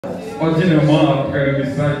Ordinairement, après le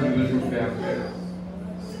message, nous devons faire appel.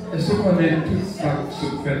 Est-ce qu'on est tout ça que ce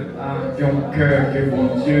fait là, qui ont un cœur que mon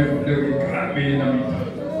Dieu veut réclamer dans le temps?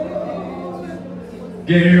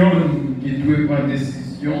 Guérison qui doit prendre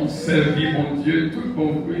décision, servir mon Dieu, tout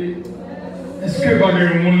compris. Est-ce que par le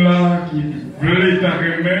monde là qui veut ta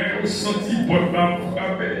remède, au senti pour pas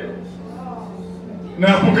frapper? Dans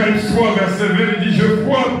l'Apocalypse 3, verset 20, il dit: je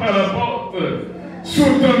frappe à la porte,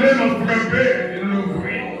 soutenez ma frappée,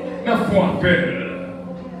 l'ouvrir. La foi appelle.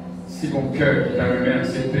 Si mon cœur qui t'a remis à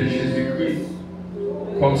accepter Jésus-Christ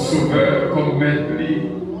comme sauveur, comme maître,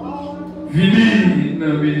 venez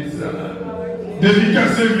dans l'église,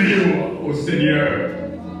 dédicacer vie au Seigneur.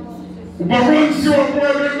 Ou par contre, si on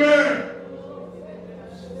pourrait demain,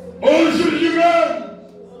 aujourd'hui même,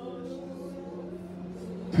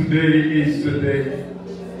 today is the day.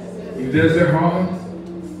 If there's a heart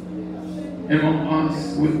among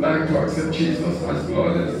us who would like to accept Jesus as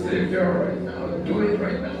Lord and Savior right now, do it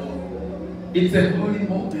right now. It's a holy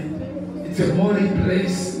moment. It's a holy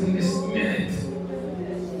place in this minute.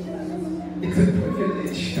 It's a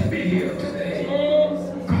privilege to be here today.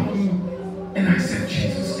 Come and accept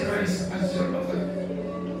Jesus Christ as your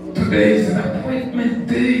Lord. Today is an appointment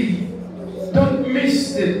day. Don't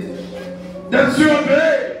miss it. That's your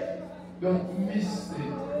day. Don't miss it.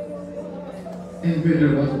 And may the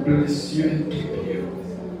Lord bless you and keep you.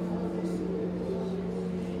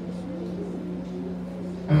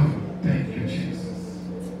 Oh, thank you, Jesus.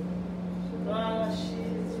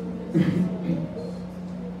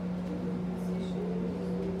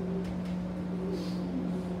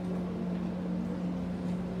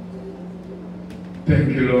 Thank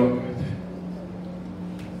you, Lord.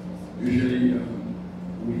 Usually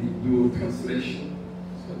we do translation,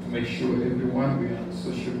 so to make sure everyone, we are on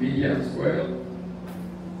social media as well.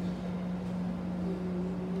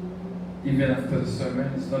 Even after the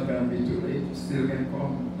sermon, it's not going to be too late. You still can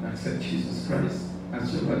come and accept Jesus Christ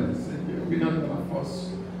as your Lord and Savior. We're not going to force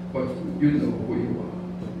you, but you know who you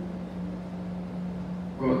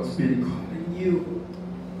are. God's been calling you.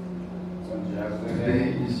 Today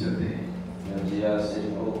is your day.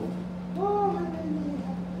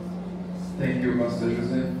 Thank you, Pastor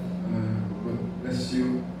Joseph. God bless you.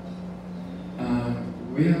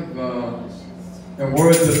 We have a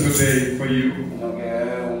word today for you.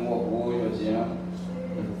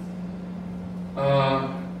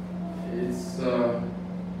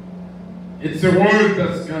 It's a word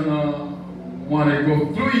that's gonna want to go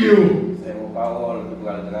through you,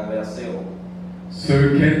 so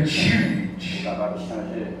you can change.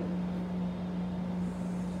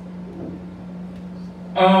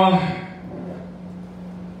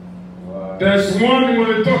 There's one we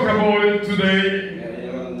want to talk about it today.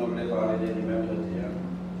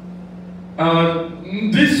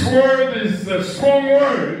 This word is a strong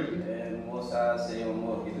word.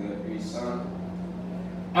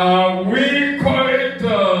 We call it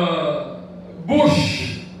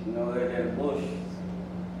bouche.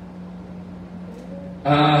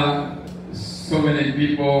 So many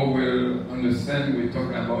people will understand we're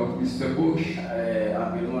talking about Mr. Bush.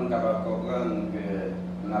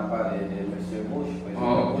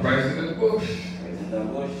 Oh, President Bush.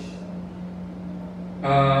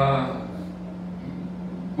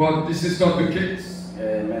 But this is not the case.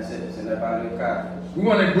 We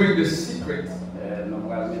want to bring the secret.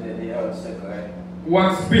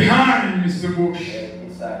 What's behind Mr. Bush?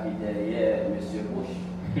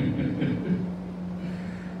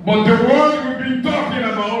 But the word we've been talking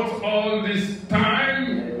about all this time,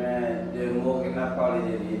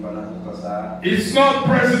 it's not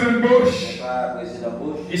President Bush,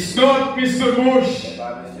 it's not Mr. Bush,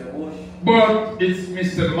 but it's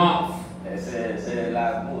Mr. Mouth.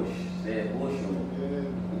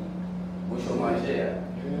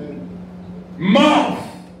 Mouth.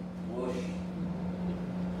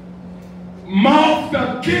 Mouth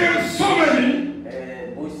that kills so many.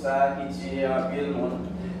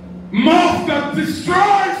 Mouth that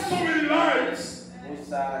destroys so many lives.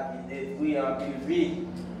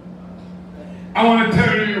 I want to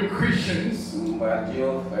tell you, Christians,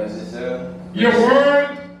 your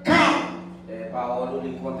word counts.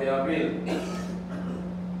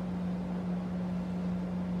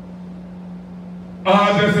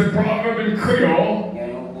 There's a proverb in Creole.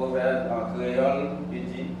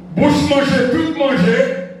 Bouche manger, tout manger,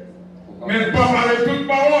 mais pas parler toute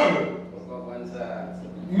parole.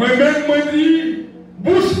 Moi-même, moi dis,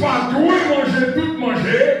 bouche pas doué manger, tout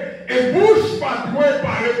manger, et bouche pas doué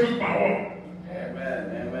parler toute parole. Amen,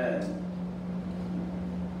 amen.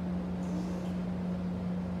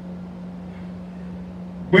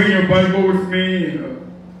 Bring your Bible with me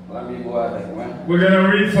We're going to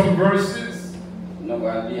read some verses. We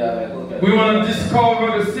want to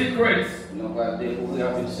discover the secrets.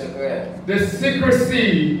 The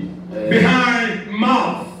secrecy behind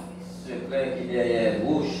mouth.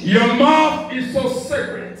 Your mouth is so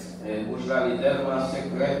sacred.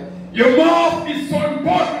 Your mouth is so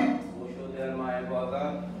important.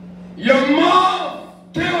 Your mouth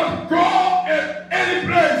cannot go at any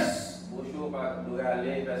place.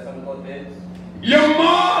 Your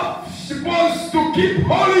mouth is supposed to keep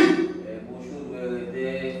holy.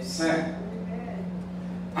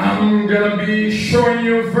 I'm going to be showing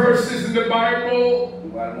you verses in the Bible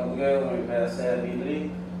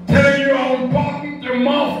telling you how important your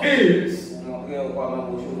mouth is.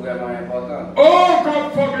 Oh,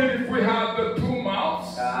 God forbid if we had the two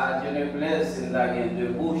mouths. That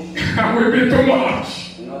would be too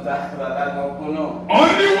much.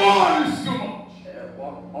 Only one is too much.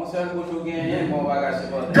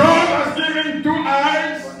 God has given 2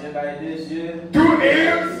 eyes, 2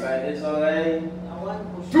 ears,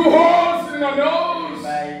 2 holes in the nose,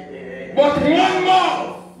 but 1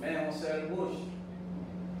 mouth.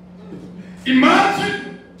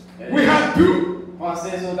 Imagine we had 2.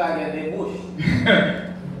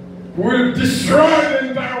 We'll destroy the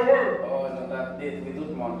entire world.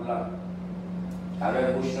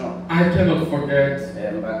 I cannot forget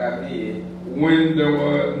when they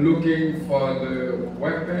were looking for the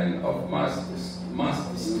weapon of mass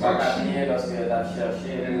destruction in Iraq.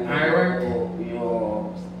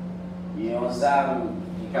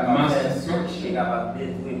 Mass destruction in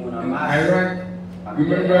Iraq.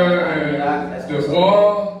 Remember the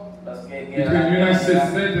war between the United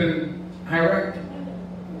States and Iraq?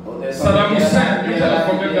 Saddam Hussein, you cannot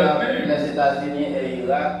forget that name.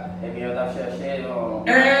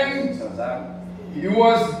 And he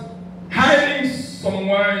was hiding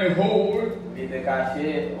somewhere in a hole. They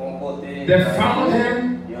found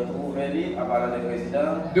him.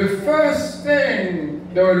 The first thing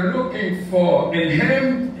they were looking for in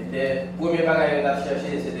him,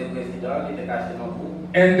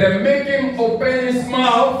 and they make him open his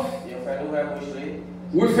mouth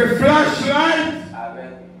with a flashlight.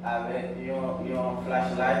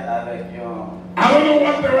 I don't know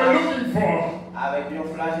what they were looking for.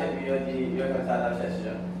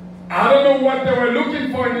 I don't know what they were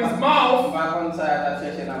looking for in his mouth,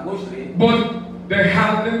 but they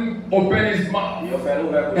had him open his mouth,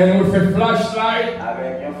 and with a flashlight,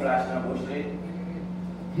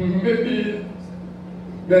 maybe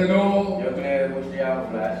they know,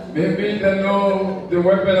 the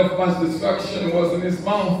weapon of mass destruction was in his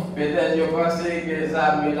mouth.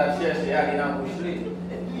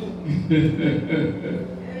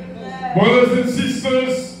 Brothers and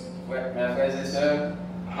sisters,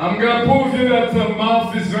 I'm going to prove you that the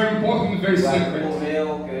mouth is very important, very sacred.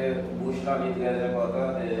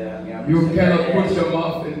 You cannot put your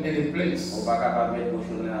mouth in any place.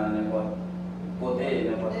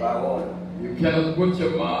 You cannot put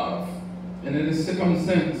your mouth in any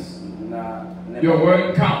circumstance. Your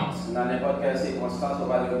word counts.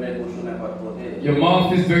 Your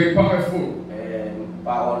mouth is very powerful.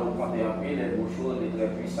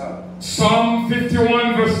 Psalm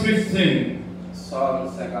 51 verse 15.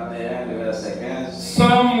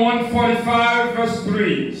 Psalm 145 verse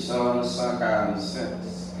 3.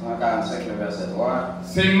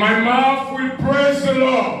 Say, my mouth will praise the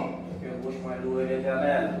Lord.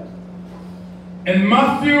 In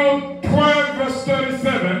Matthew 12 verse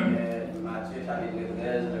 37.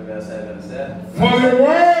 For the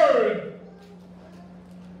word,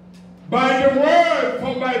 by the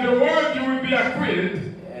word you will be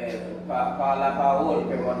acquitted.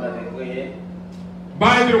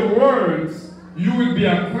 By the words you will be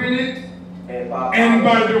acquitted, and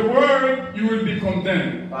by the word you will be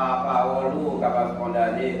condemned.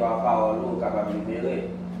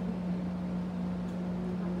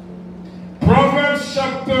 Proverbs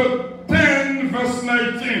chapter 10 verse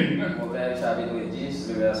 19.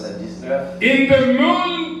 In the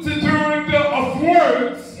multitude of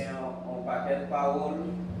words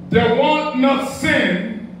there want not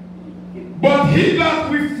sin, but he that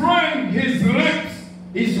refrains his lips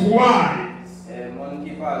is wise.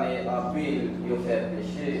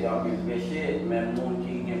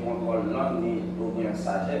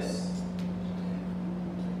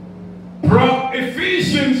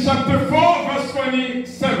 Ephesians chapter 4 verse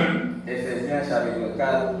 27.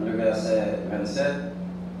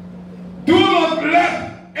 Do not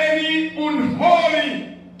let any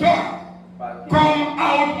unholy talk come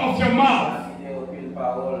out of your mouth,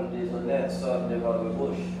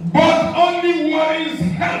 but only what is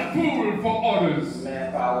helpful for others.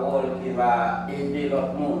 parole qui va aider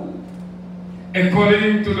l'autre monde.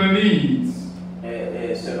 According to the needs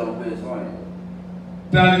Et selon besoin.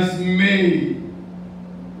 that is made.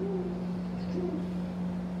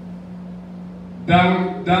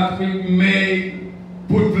 That will may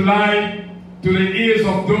put light to the ears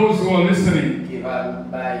of those who are listening. Qui va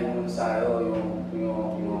bailler une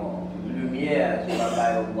lumière, qui va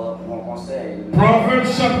bailler mon conseil.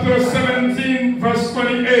 Proverbs chapter 17 verse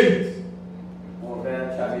 28.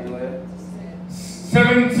 Proverbs chapitre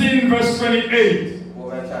 17 verse 28.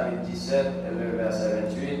 Proverbs chapitre 17, le verset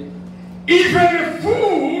 28. Even a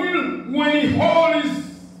fool, when he holds his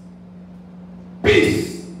peace,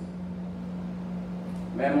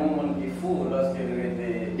 Même un monde qui est fou, lorsqu'il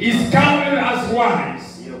était. is counted as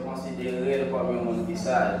wise. Il est considéré comme un monde qui est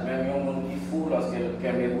sage. Même un monde qui est fou, lorsqu'il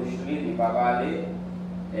est bouche libre, il ne va pas parler,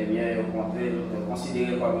 eh bien, il est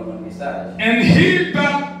considéré comme un monde qui est sage. And he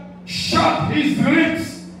that shut his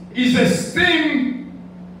lips is esteemed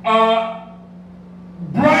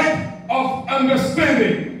bright of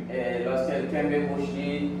understanding. Et lorsqu'il est bouche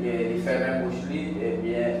libre, il fait même bouche libre, eh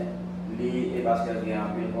bien, lui, et parce qu'il a un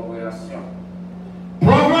peu de compréhension.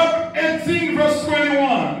 Proverbs 18 verse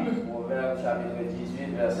 21. Proverbe chapitre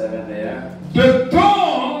 18, verset 21. The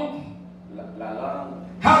tongue La langue.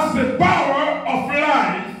 has the power of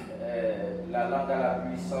life La langue a la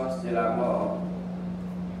puissance de la mort.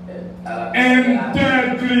 and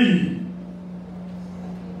deadly.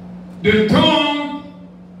 The tongue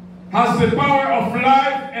has the power of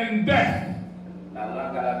life and death. La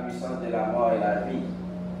langue a la puissance de la mort et la vie.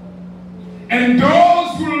 And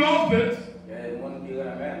those who love it Et le monde qui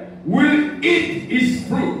ramène, will eat its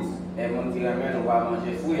fruit. et le monde qui ramène, on va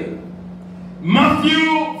manger fruit.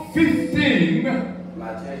 Matthew 15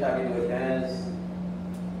 Matthieu chapitre 15,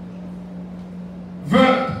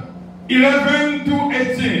 verse 11 to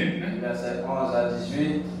 18. verset 11 à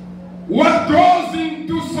 18. What goes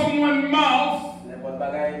into someone's mouth N'importe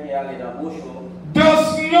bagaille qui est allé dans la bouche,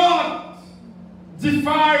 does not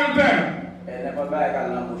defile them. et n'importe bagaille qui est allé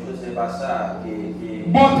dans la bouche, c'est pas ça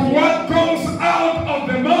qui. But what comes out of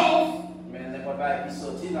the mouth, Mais n'importe bagaille qui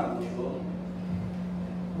sortit dans la bouche,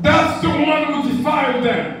 that's the one who defile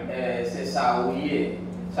them. c'est ça où il est.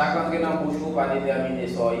 Ça qui entre dans la bouche, pas déterminer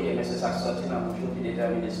ça y est, mais c'est ça qui sortit dans la bouche qui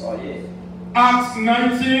détermine ça y est. Acts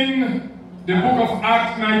 19, the book of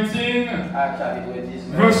Acts 19, Actes chapitre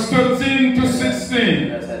 19, verse 13 to 16.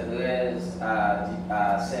 verset 13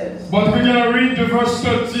 à 16. But we're going to read the verse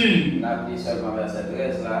 13. On a pris seulement verset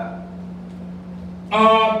 13 là.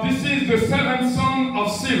 This is the seventh son of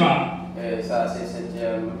Siva. Et ça, c'est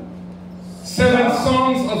septième. Seven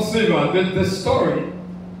sons of Siva. The story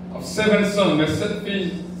of seven sons. The seven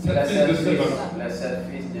fils de Siva. Les 7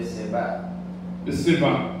 fils de Séba. The Siva.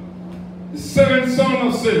 The seven sons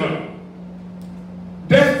of Siva.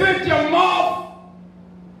 They think your mouth,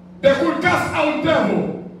 they could cast out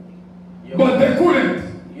devil, but they couldn't.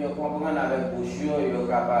 Ils comprennent avec bouche, ils sont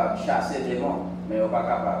capables de chasser des démons, mais ils ne sont pas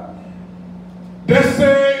capables. They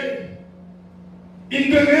say, in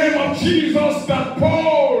the name of Jesus that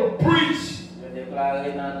Paul preached, Je déclare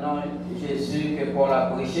dans le nom de Jésus que Paul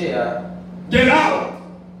a prêché. get out.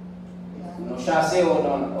 Nous chasser au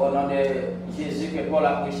nom de Jésus que Paul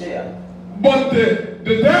a prêché. But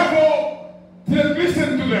the devil didn't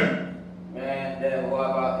listen to them. Mais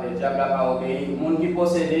le diable n'a pas obéi. Les gens qui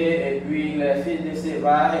possédaient, et puis les fils de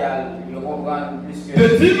Séba, ils comprennent plus que.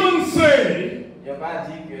 The demon said, Il n'a pas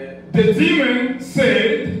dit que. the demon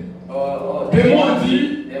said, Démon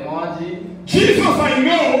dit, Jesus I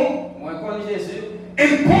know, moi je connais Jésus,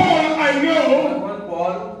 and Paul I moi know, je connais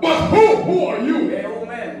Paul, but who are you? et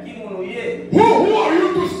vous-même, qui vous nouillez, Who are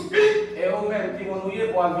you to speak? et vous-même, qui vous nouillez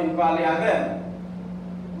pour venir parler avec.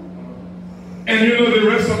 And you know the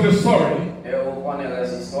rest of the story. Et vous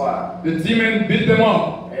connaissez cette histoire. The demon beat them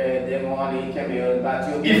up. Et démon, ils ont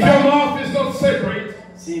battu. If your mouth is not sacred,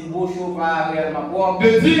 Si bouche ou pas réellement propre,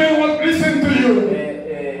 the demon won't listen to you.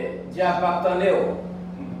 et diable va attendre.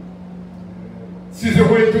 This is a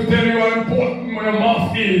way to tell you how important your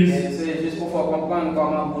mouth is. C'est juste pour faire comprendre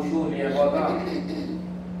comment bouche est important.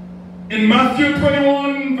 In Matthew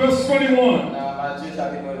 21, verse 21, Dans Matthieu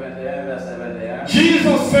chapitre 21, verset 21,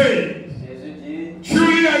 Jesus said, Jésus dit,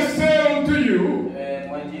 truly I say unto you,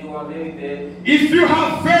 moi je dis en vérité, if you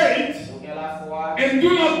have faith pour que la foi, and do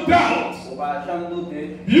not doubt, pour pas jamais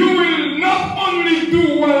douter, you will not only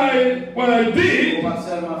do what I pour did, pas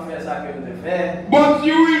seulement faire ça que je fais, but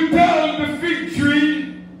you will tell the fig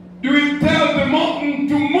tree, you will tell the mountain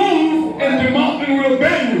to move, and the mountain will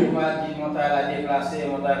obey pour you. pas dire montagne la déplacer,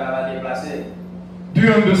 montagne la déplacer. Do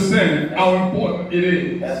you understand how important it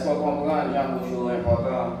is? Est-ce qu'on comprend, Jean Bouchou,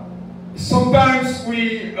 important? Sometimes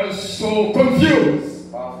we are so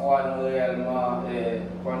confused. Parfois, nous réellement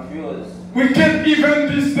confus. We can't even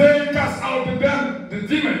this day cast out the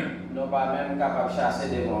demon. Nous pas même capables de chasser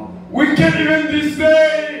des démons. We can't even this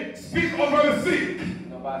day speak over the sick.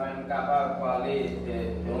 Nous pas même capables de parler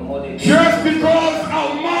de mot de Dieu. Just because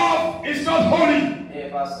our mouth is not holy. Et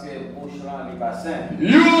parce que bouche là n'est pas saint.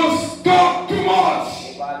 You talk too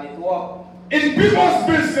much Vous parlez trop. in people's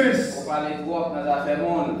business. Vous parlez trop dans les affaires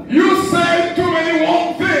monde. You say too many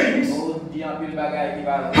wrong things. Vous dites un peu de bagaille qui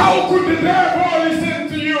va. How could the devil listen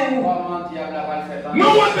to you? Comment diable va faire?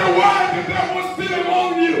 No wonder why the devil is still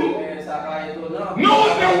among you. Ça va étonnant. No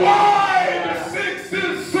wonder why the sick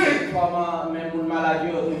still sick. Comment même pour maladie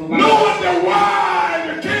toujours No wonder why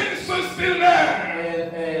the cancer is still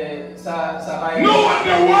there. Ça va No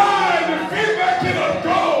wonder why the fever cannot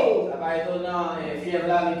go. Ça va étonnant et fièvre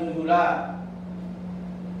là est toujours là.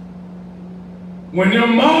 When your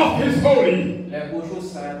mouth is holy, Les bouches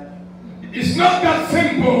saintes. it's not that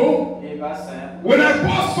simple. Et pas simple. When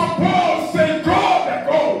Apostle Paul said, go, they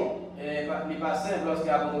go. Et pas simple lorsque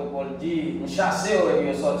l'apôtre Paul dit, nous chasser et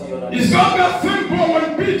bien sortir. It's not that simple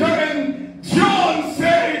when Peter and John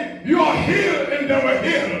say, you are healed and they were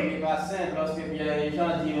healed. Et pas simple lorsque Pierre et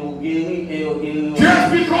Jean disent, nous guéris et nous guéris.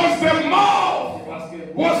 Just because their mouth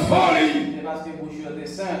was holy. C'est parce que bouche était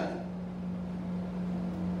sainte.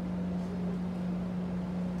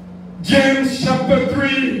 James chapter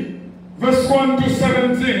 3, verse 1 to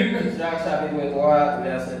 17. Jacques chapitre 3,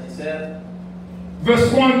 verset 17.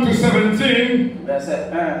 Verse 1 to 17.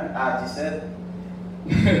 Verset 1 à 17.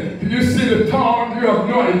 You see the tongue, you have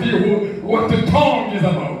no idea what the tongue is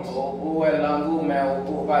about. Où est l'angour, mais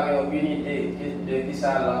où pas aucune idée de qui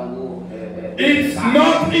ça l'angour. It's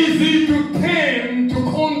not easy to tame, to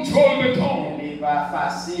control the tongue. Il n'est pas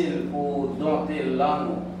facile pour dompter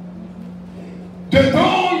l'angour. The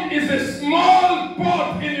tongue is a small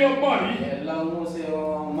part in your body, L'angour, c'est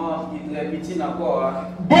un membre qui est très petit encore.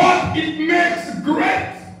 but it makes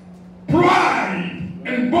great pride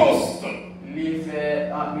and boast. Il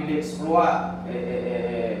fait un peu l'exploit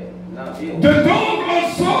dans vie. The tongue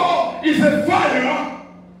also is a fire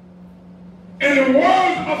in a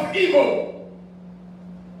world of evil.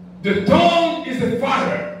 The tongue is a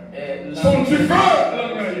fire. Son du feu,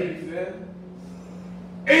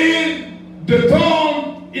 and the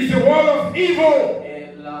tongue is a world of evil.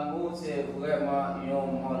 Et l'amour, c'est vraiment un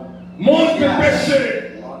Monde de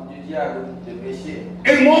péché. monde du diable, de péché.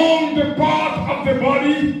 Among the part of the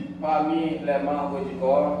body, Parmi les membres du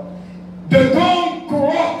corps, the tongue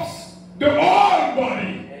corrupts the whole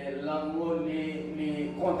body. et l'amour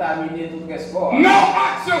les contamine tout le corps. Now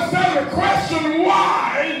ask yourself the question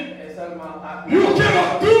why Et seulement you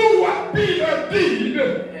cannot do what Peter did.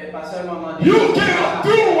 et pas seulement You cannot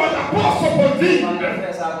do what Apostle Paul did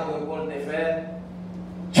fait ça pour que Paul te fait.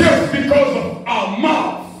 just because of our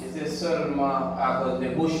mouth. Et c'est seulement à cause des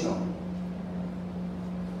bouches, non?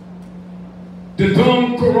 The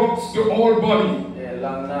tongue corrupts the whole body. Et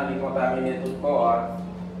l'amour les contamine tout le corps.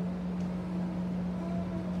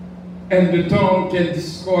 And the tongue can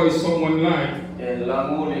destroy someone's life. Et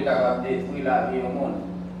l'amour est capable de détruire la vie au monde.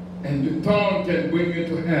 And the tongue can bring you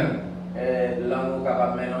to hell. Et l'amour est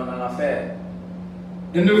capable de mener en enfer.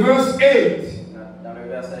 In the verse 8, Dans le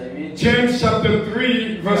verset 8, James chapter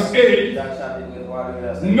 3, verse 8, Jacques chapitre 3, le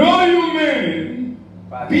verset 8. no human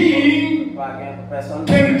being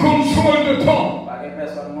can control the tongue.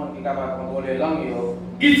 Personne qui est capable de contrôler la langue.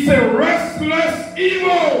 It's a restless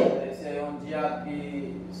evil, C'est un diable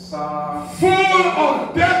qui sent. full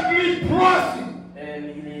of deadly poison.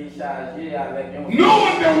 Il est chargé avec un. No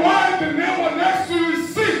wonder why the neighbor next to you is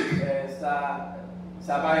sick.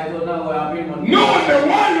 Ça va étonnant pour un peu. No wonder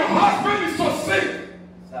why your husband is so sick.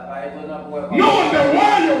 Ça va étonnant pour un peu. No wonder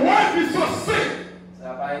why your wife is so sick.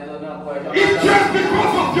 Ça va étonnant pour un peu. It's just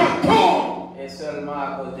because of your tongue. Et seulement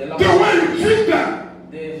à cause de The way you treat them.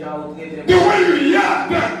 des gens au traité. The way you yell at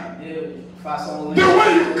them. De façon. The way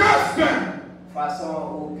you curse them. Façon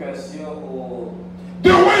ou question ou. The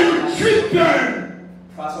way you treat them.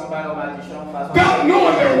 Façon par le malédiction. Façon. That no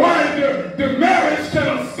wonder why the marriage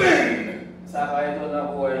cannot stand. Ça va étonnant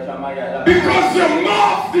pour un mariage. Because your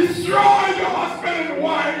mouth destroys your husband and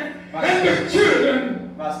wife and the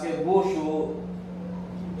children. Parce que bouche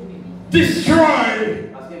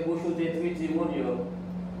Destroy. parce que bouche détruit tout le monde.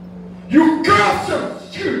 You curse your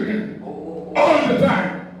children all the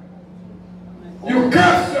time. You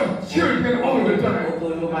curse your children all the time.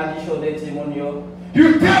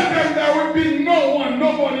 You tell them there will be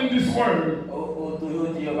nobody in this world.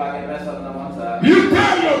 You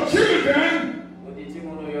tell your children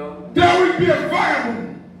there will be a vagabond.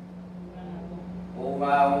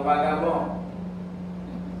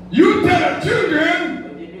 You tell the children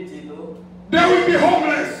they will be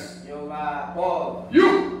homeless. You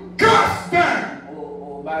curse them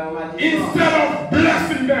instead of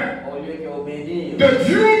blessing them. The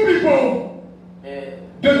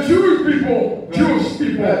Jewish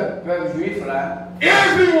people,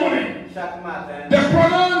 every morning, they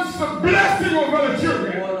pronounce a blessing over the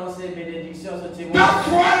children. That's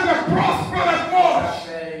why they prosper that much.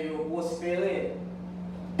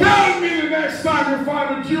 Tell me the next time you find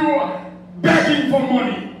a Jew begging for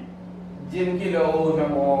money.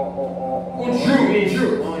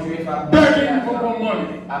 Begging for more money.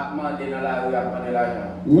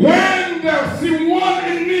 When they see one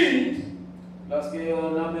in need,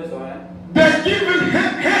 they give him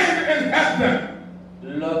hand and help them.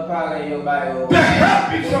 They help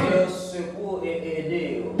each other.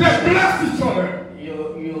 They bless each other.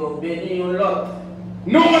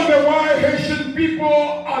 No wonder why Haitian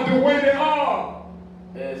people are the way they are.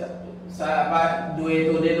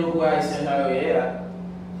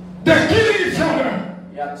 They're killing each other.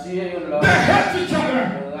 They hate each other.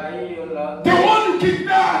 The one who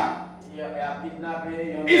kidnapped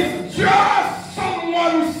is just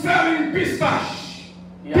someone who's selling peanuts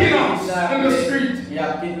in the street. And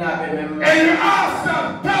you ask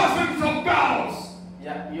them thousands of dollars.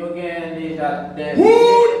 Who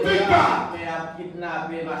did that?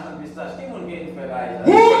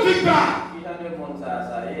 Who did that?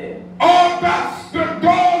 Oh, that's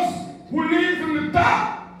those who live in the top.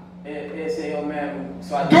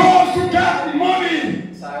 Those who get money,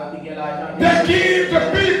 they give the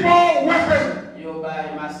people weapons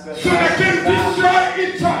so they can destroy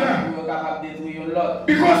each other.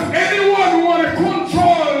 Because anyone who wants to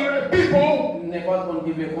control people,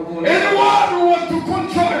 anyone who wants to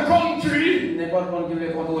control a country,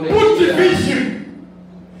 put division,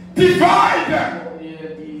 divide them.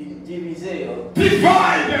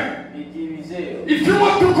 Divide them. If you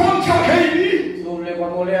want to control Haiti,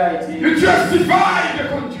 you just divide the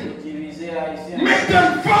country. Make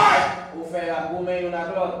them fight.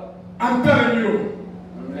 I'm telling you,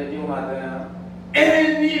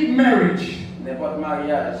 any marriage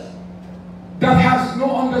that has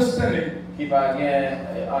no understanding,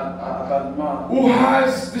 who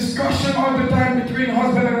has discussion all the time between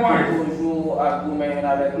husband and wife,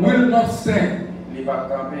 will not stand. You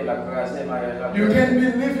can be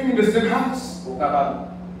living in the same house.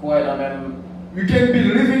 You can be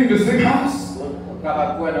living in the same house.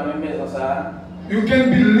 You can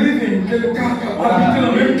be living, but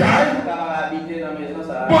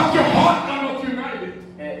your heart are not united.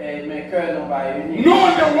 No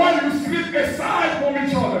wonder why you sleep aside from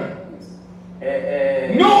each other.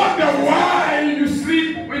 No wonder why you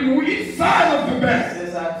sleep in each side of the bed.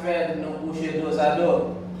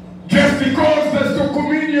 Just because there's no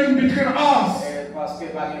communion between us.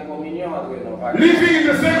 Living in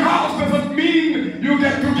the same house doesn't mean you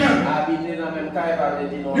get together.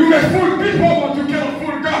 You may fool people, but you cannot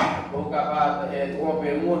fool God.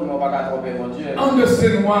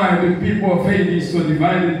 Understand why the people of Haiti is so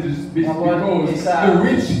divided? Because the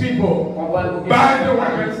rich people buy the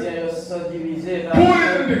weapons, put it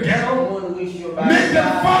in the ghetto, make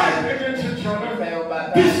them fight against each other,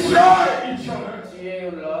 destroy each other.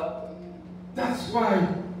 That's why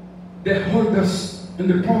they hold us in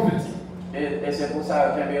the poverty. Et c'est pour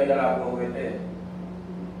ça qu'on est dans la pauvreté.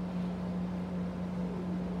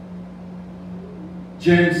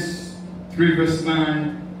 James 3 verse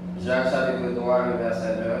 9. Jacques chapitre 3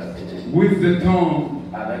 verset 9. With the tongue,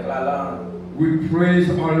 avec la langue, we praise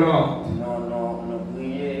our Lord. Nous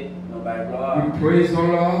prions, nous baillons gloire. We praise our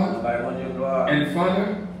Lord Nous baillons Dieu gloire. and Father.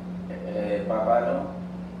 Papa non.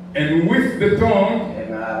 And with the tongue,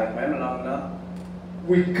 Et avec même langue non.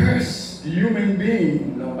 We curse human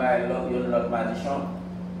beings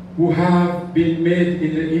who have been made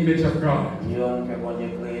in the image of God.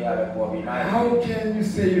 How can you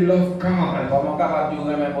say you love God and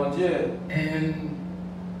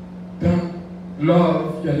don't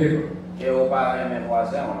love your neighbor?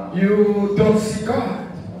 You don't see God,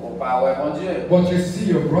 but you see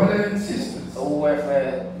your brother and sisters.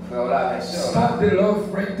 Start the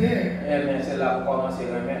love right there.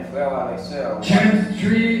 James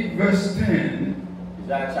 3 verse 10.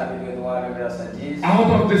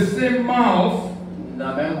 Out of the same mouth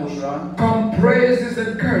come praises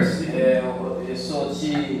and curses.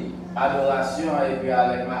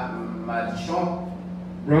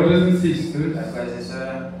 Brothers and sisters,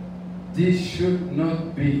 this should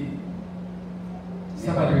not be.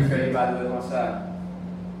 Somebody say.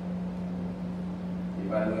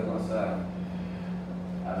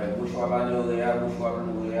 Avec bouche à l'oreille, bouche à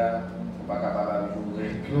l'oreille. I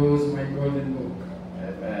close my golden book.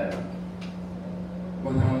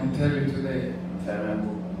 But I want to tell you today,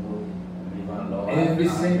 every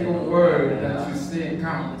single word that you say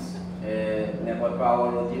counts.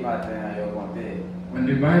 When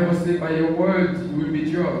the Bible says by your words you will be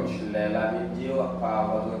judged.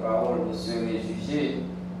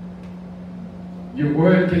 Your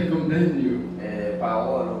word can condemn you and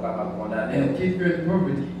keep you in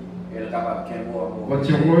poverty. But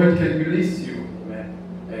your word can release you.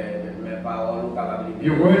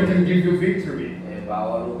 Your word can give you victory.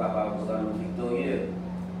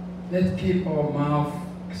 Let's keep our mouth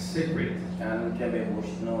sacred.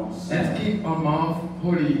 Let's keep our mouth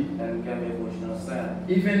holy.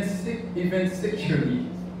 Even sexually.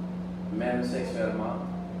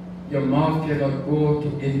 Your mouth cannot go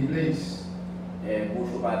to any place.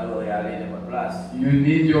 You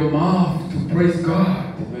need your mouth to praise God.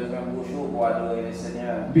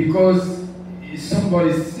 Because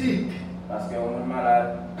somebody's sick.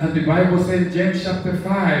 And the Bible says, James chapter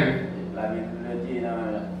 5,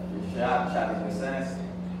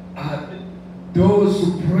 those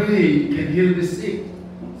who pray can heal the sick.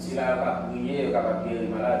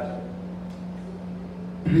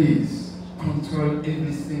 Please control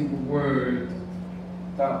every single word.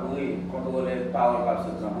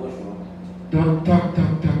 Don't talk.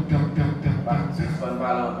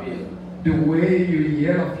 The way you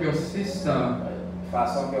yell at your sister,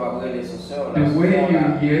 the way you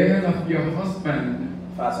yell at your husband,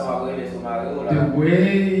 the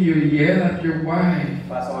way you yell at your wife,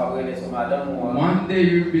 one day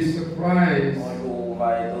you'll be surprised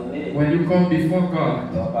when you come before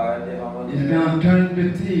God. He's going to turn the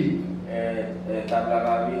tape. He's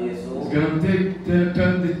going to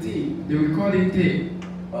turn the tape. They will call it tape.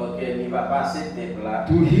 To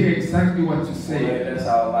hear exactly what you say.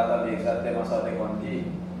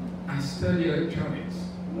 I study electronics.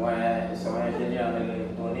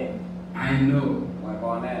 I know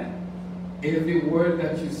every word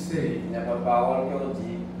that you say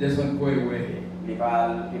doesn't go away. They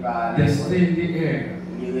stay in the air.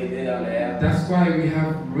 That's why we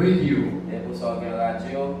have radio.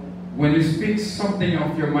 When you speak something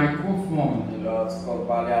off your microphone,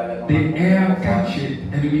 the air catch it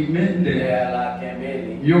and remain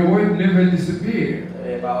there. Your word never disappears.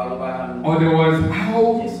 Otherwise, how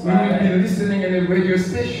will you be listening in a radio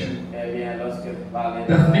station?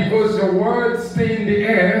 That's because your words stay in the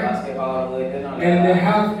air and they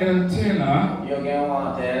have an antenna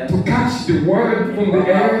to catch the word from the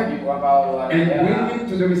air and bring it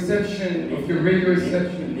to the reception of your radio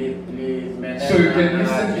reception. So you can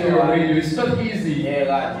listen to your radio. It's not easy.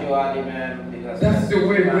 That's the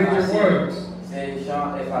way radio works.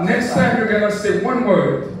 Next time you're going to say one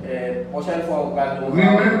word.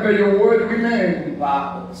 Remember your word remain.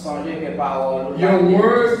 Your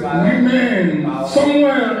word remain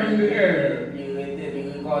somewhere in the air.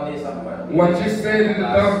 What you said in the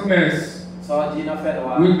darkness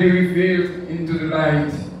will be revealed into the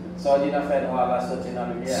light.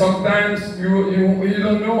 Sometimes you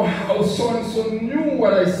don't know how so and so knew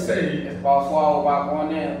what I say. I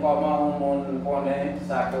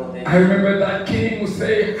remember that king who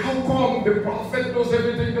say, how come the prophet knows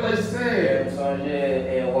everything that I say?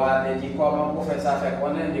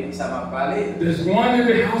 There's one in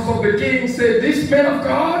the house of the king said, this man of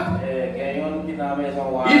God,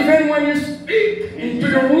 even when you speak into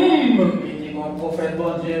the room,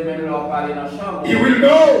 he will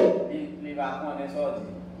know.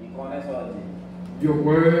 Your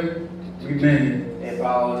word remains.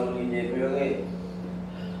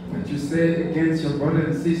 What you say against your brother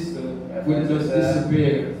and sister will just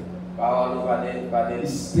disappear.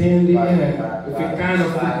 Stay in the air with a kind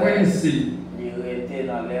of frequency.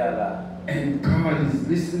 And God is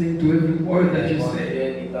listening to every word that you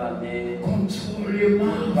say. Control your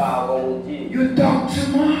mouth. You talk too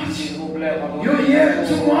much. You yell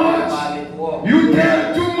too much. You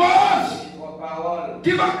tell too much.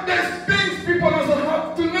 Give up these things people don't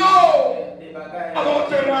have to know about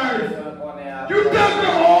your life. You tell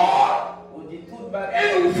them all.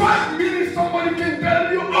 In 5 minutes somebody can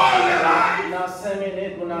tell you all their life.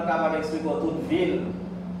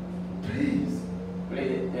 Please.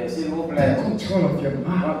 Take control of your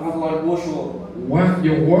mouth. What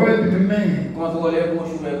your word remains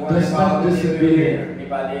does not disappear. May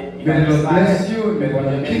the Lord bless you. May the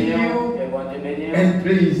Lord keep you. And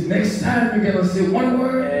please, next time you're going to say one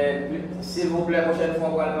word,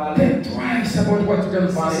 think twice about what you're going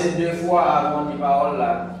to say.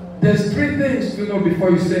 There's 3 things to know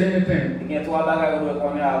before you say anything.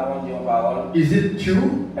 Is it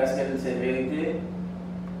true?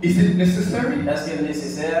 Is it necessary? Est-ce que c'est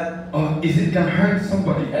nécessaire? Or is it can hurt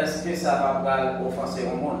somebody? Est-ce que ça va offenser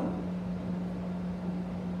au monde?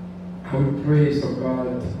 I would pray so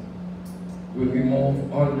God will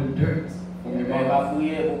remove all the dirt from your Mais mouth. va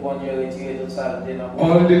prier pour qu'on Dieu retire toute saleté dans vos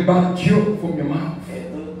All the bad joke from your mouth.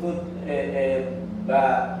 et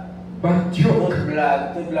Bad joke.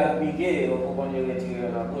 toute blague piquée pour qu'on Dieu retire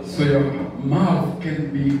dans vos So your mouth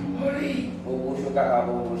can be holy. pour bouche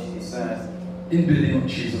capable bouche saint In the name of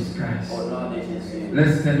Jesus Christ. au nom de Jésus.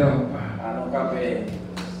 Let's stand up. À nos camper.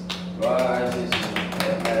 Gloire à Jésus.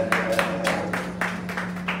 Amen.